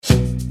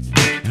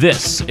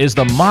This is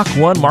the Mach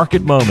 1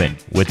 Market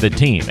Moment with the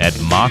team at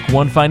Mach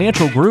 1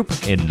 Financial Group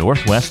in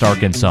Northwest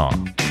Arkansas.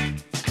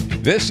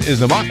 This is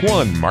the Mach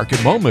 1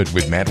 Market Moment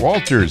with Matt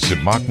Walters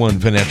of Mach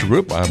 1 Financial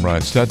Group. I'm Ron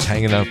Stutz,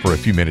 hanging out for a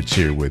few minutes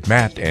here with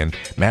Matt. And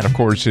Matt, of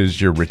course,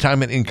 is your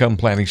retirement income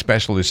planning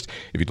specialist.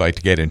 If you'd like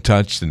to get in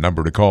touch, the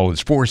number to call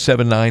is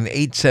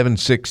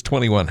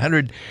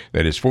 479-876-2100.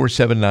 That is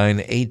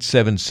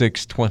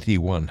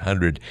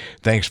 479-876-2100.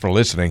 Thanks for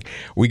listening.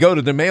 We go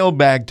to the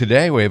mailbag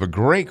today. We have a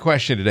great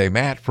question today,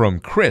 Matt, from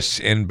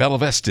Chris in Bella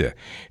Vista.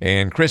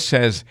 And Chris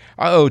says,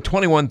 I owe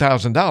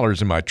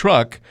 $21,000 in my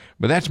truck,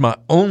 but that's my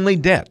only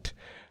debt.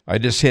 I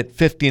just hit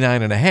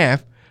 59 and a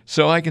half,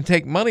 so I can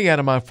take money out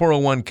of my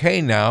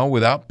 401k now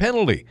without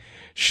penalty.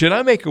 Should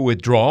I make a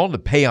withdrawal to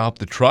pay off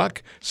the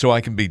truck so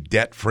I can be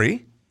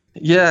debt-free?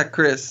 Yeah,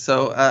 Chris.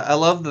 So I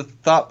love the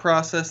thought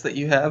process that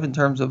you have in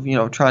terms of,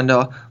 trying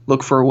to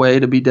look for a way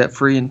to be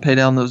debt-free and pay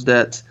down those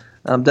debts.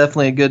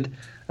 Definitely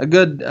a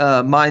good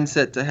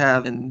mindset to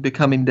have in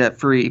becoming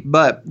debt-free.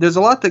 But there's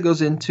a lot that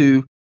goes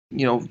into,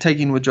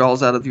 taking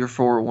withdrawals out of your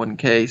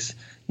 401ks.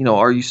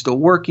 Are you still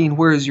working?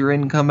 Where is your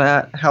income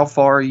at? How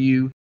far are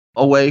you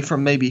away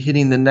from maybe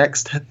hitting the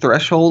next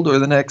threshold or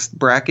the next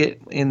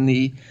bracket in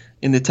the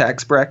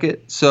tax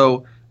bracket?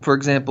 So, for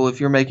example,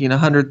 if you're making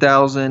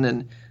 $100,000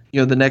 and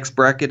the next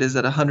bracket is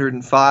at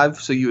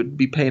 105, so you would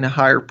be paying a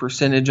higher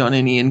percentage on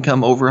any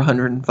income over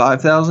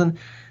 105,000,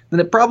 then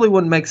it probably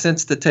wouldn't make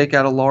sense to take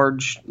out a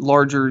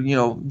larger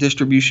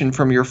distribution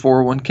from your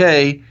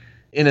 401k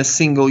in a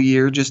single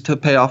year just to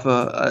pay off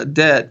a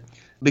debt.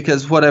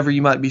 Because whatever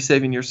you might be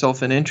saving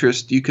yourself in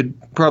interest, you could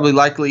probably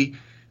likely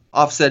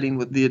offsetting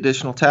with the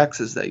additional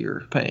taxes that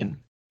you're paying.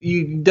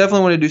 You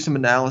definitely want to do some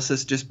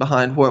analysis just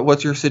behind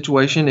what's your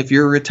situation. If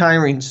you're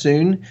retiring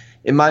soon,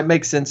 it might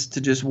make sense to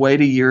just wait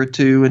a year or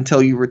two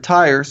until you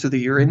retire so that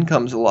your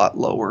income's a lot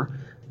lower.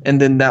 And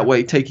then that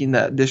way, taking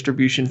that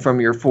distribution from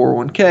your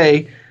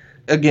 401k,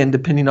 again,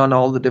 depending on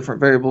all the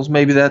different variables,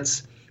 maybe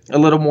that's a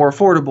little more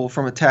affordable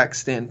from a tax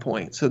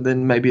standpoint. So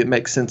then maybe it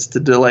makes sense to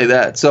delay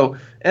that. So,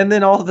 and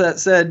then all of that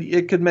said,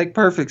 it could make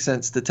perfect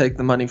sense to take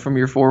the money from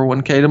your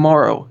 401k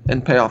tomorrow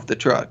and pay off the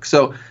truck.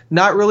 So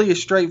not really a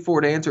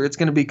straightforward answer. It's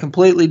going to be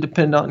completely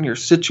dependent on your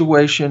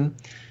situation,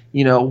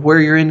 where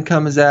your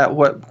income is at,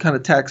 what kind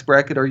of tax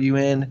bracket are you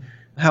in,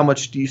 how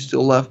much do you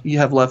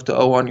have left to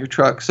owe on your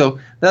truck. So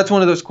that's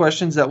one of those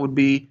questions that would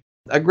be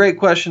a great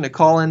question to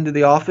call into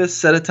the office,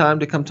 set a time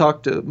to come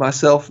talk to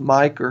myself,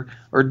 Mike, or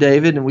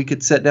David, and we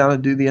could sit down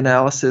and do the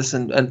analysis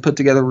and put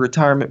together a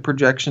retirement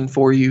projection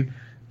for you,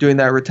 doing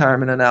that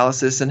retirement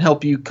analysis, and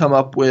help you come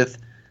up with,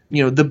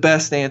 the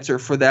best answer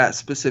for that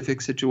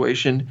specific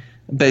situation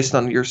based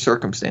on your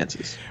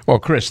circumstances. Well,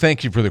 Chris,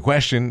 thank you for the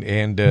question,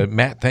 and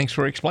Matt, thanks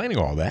for explaining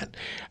all that.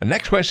 The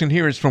next question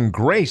here is from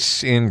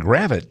Grace in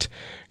Gravette.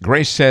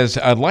 Grace says,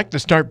 I'd like to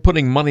start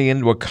putting money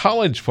into a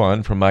college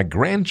fund for my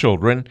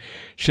grandchildren.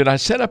 Should I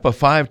set up a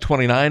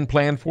 529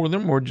 plan for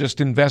them or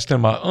just invest in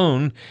my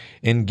own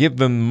and give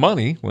them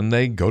money when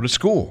they go to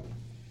school?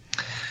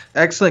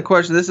 Excellent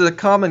question. This is a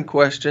common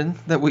question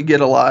that we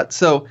get a lot.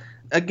 So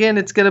again,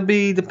 it's going to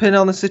be dependent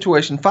on the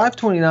situation.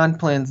 529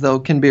 plans, though,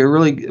 can be a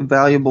really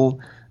valuable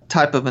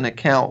type of an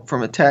account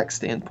from a tax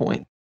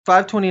standpoint.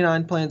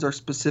 529 plans are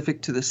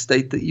specific to the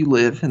state that you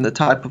live and the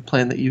type of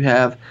plan that you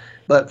have.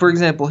 But for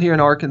example, here in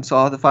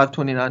Arkansas, the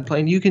 529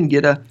 plan, you can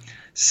get a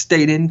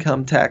state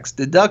income tax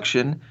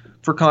deduction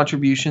for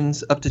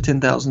contributions up to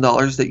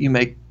 $10,000 that you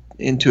make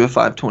into a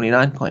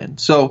 529 plan.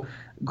 So,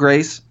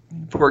 Grace,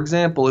 for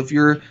example, if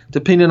you're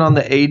dependent on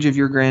the age of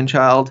your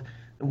grandchild,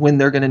 when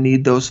they're going to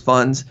need those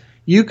funds,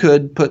 you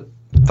could put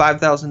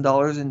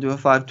 $5,000 into a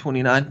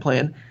 529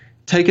 plan,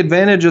 take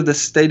advantage of the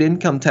state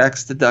income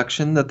tax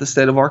deduction that the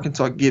state of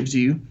Arkansas gives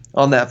you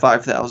on that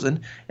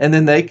 $5,000, and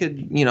then they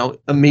could,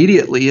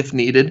 immediately, if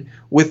needed,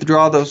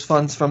 withdraw those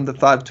funds from the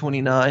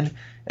 529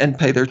 and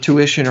pay their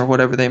tuition or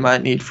whatever they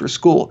might need for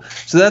school.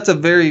 So that's a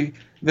very,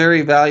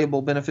 very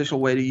valuable, beneficial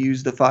way to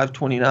use the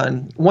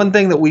 529. One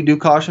thing that we do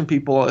caution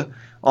people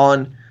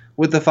on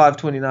with the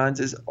 529s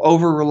is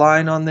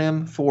over-relying on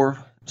them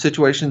for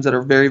situations that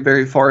are very,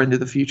 very far into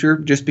the future,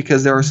 just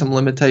because there are some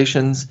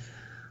limitations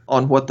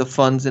on what the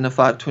funds in a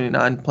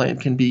 529 plan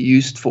can be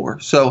used for.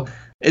 So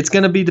it's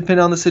going to be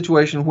dependent on the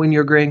situation, when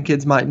your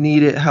grandkids might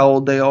need it, how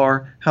old they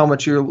are, how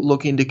much you're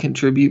looking to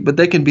contribute. But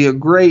they can be a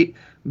great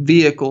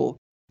vehicle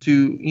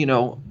to,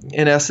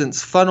 in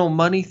essence, funnel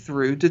money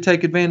through to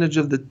take advantage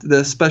of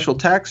the special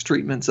tax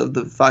treatments of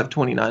the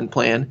 529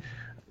 plan,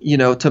 to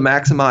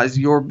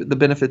maximize the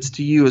benefits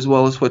to you as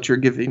well as what you're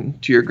giving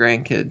to your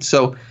grandkids.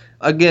 So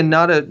again,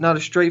 not a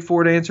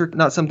straightforward answer,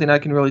 not something I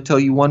can really tell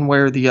you one way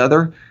or the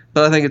other,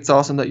 but I think it's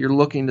awesome that you're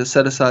looking to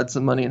set aside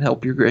some money and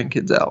help your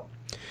grandkids out.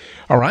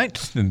 All right,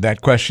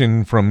 that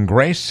question from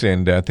Grace,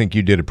 and I think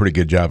you did a pretty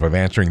good job of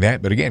answering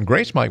that. But again,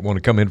 Grace might want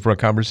to come in for a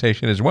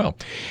conversation as well.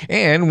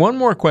 And one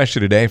more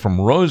question today from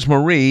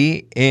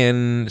Rosemarie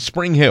in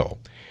Spring Hill.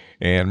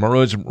 And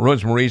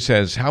Rosemarie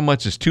says, how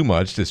much is too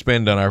much to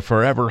spend on our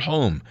forever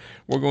home?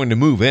 We're going to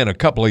move in a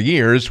couple of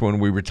years when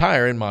we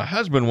retire, and my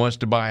husband wants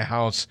to buy a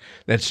house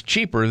that's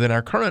cheaper than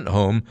our current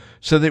home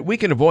so that we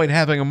can avoid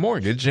having a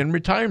mortgage in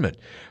retirement.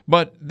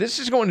 But this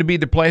is going to be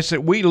the place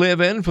that we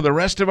live in for the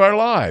rest of our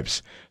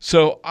lives.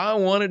 So I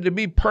want it to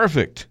be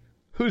perfect.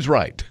 Who's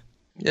right?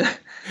 Yeah.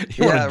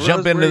 You want to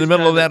jump into the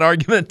middle of that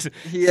argument?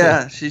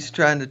 Yeah, she's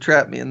trying to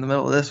trap me in the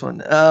middle of this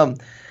one.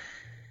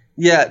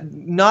 Yeah,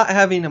 not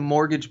having a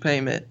mortgage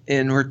payment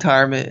in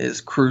retirement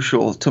is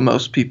crucial to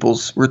most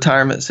people's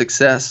retirement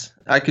success.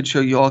 I could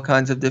show you all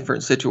kinds of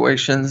different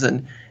situations,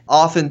 and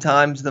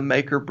oftentimes the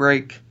make or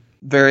break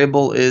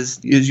variable is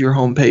your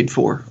home paid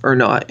for or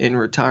not in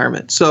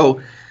retirement.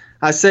 So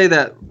I say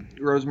that,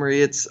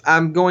 Rosemary,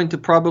 I'm going to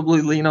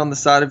probably lean on the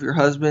side of your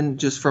husband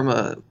just from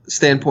a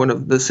standpoint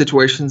of the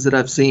situations that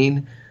I've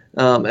seen.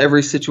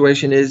 Every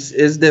situation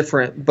is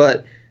different,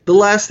 but the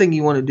last thing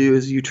you want to do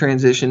as you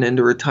transition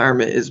into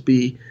retirement is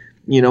be,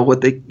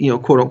 what they,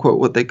 quote unquote,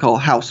 what they call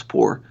house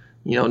poor,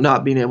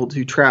 not being able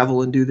to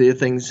travel and do the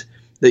things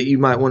that you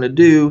might want to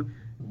do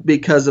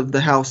because of the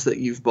house that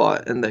you've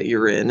bought and that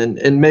you're in,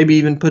 and maybe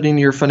even putting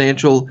your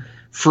financial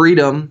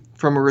freedom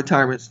from a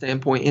retirement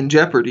standpoint in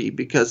jeopardy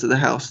because of the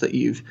house that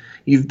you've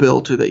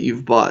built or that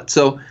you've bought.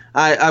 So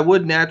I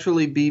would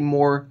naturally be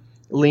more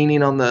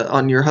leaning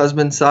on your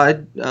husband's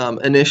side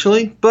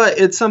initially, but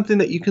it's something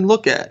that you can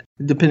look at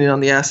depending on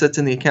the assets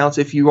and the accounts.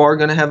 If you are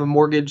going to have a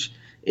mortgage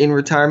in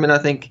retirement, I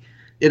think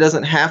it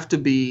doesn't have to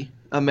be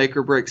a make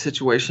or break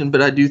situation,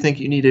 but I do think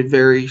you need a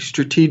very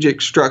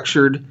strategic,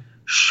 structured,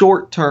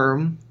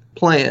 short-term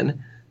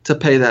plan to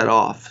pay that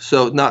off.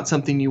 So not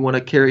something you want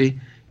to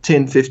carry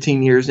 10,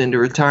 15 years into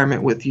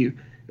retirement with you,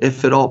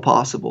 if at all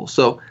possible.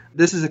 So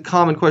this is a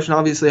common question.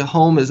 Obviously, a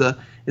home is a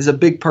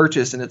big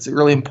purchase, and it's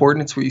really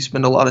important. It's where you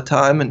spend a lot of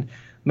time and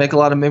make a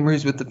lot of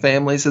memories with the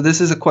family. So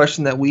this is a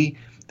question that we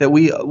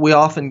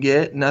often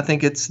get, and I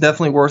think it's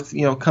definitely worth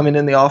coming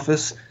in the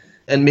office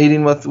and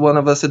meeting with one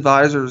of us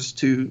advisors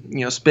to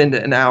spend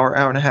an hour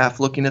and a half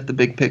looking at the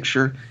big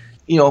picture.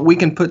 We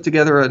can put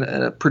together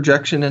a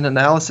projection and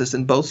analysis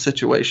in both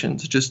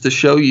situations just to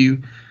show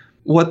you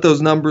what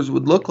those numbers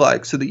would look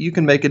like so that you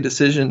can make a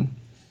decision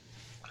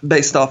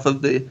based off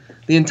of the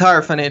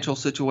entire financial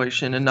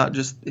situation and not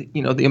just the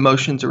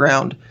emotions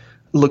around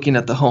looking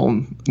at the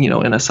home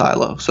in a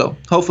silo. So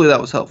hopefully that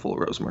was helpful,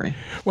 Rosemary.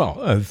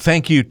 Well,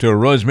 thank you to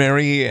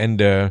Rosemary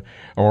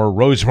or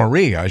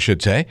Rosemarie, I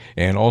should say,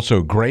 and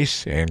also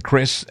Grace and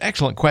Chris.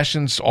 Excellent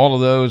questions, all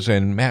of those.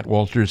 And Matt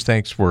Walters,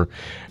 thanks for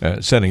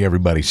setting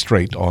everybody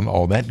straight on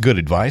all that good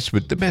advice.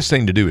 But the best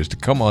thing to do is to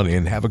come on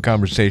in, have a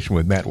conversation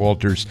with Matt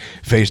Walters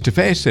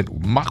face-to-face at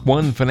Mach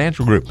 1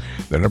 Financial Group.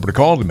 The number to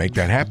call to make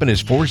that happen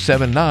is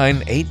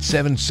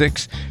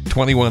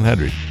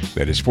 479-876-2100.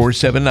 That is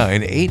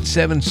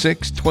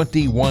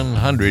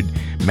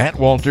 479-876-2100. Matt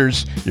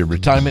Walters, your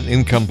retirement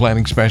income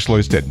planning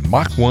specialist at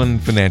Mach 1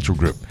 Financial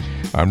Group.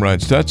 I'm Ryan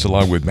Stutz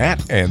along with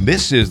Matt, and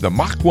this is the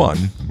Mach 1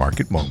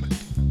 Market Moment.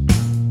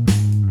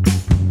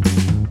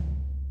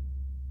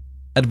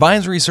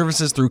 Advisory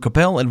services through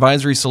Capel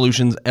Advisory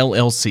Solutions,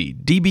 LLC,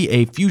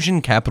 DBA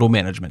Fusion Capital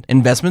Management.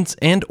 Investments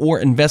and or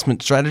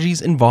investment strategies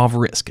involve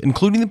risk,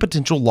 including the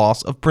potential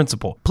loss of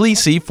principal.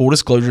 Please see full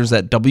disclosures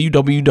at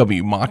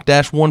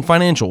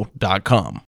www.mach-1financial.com.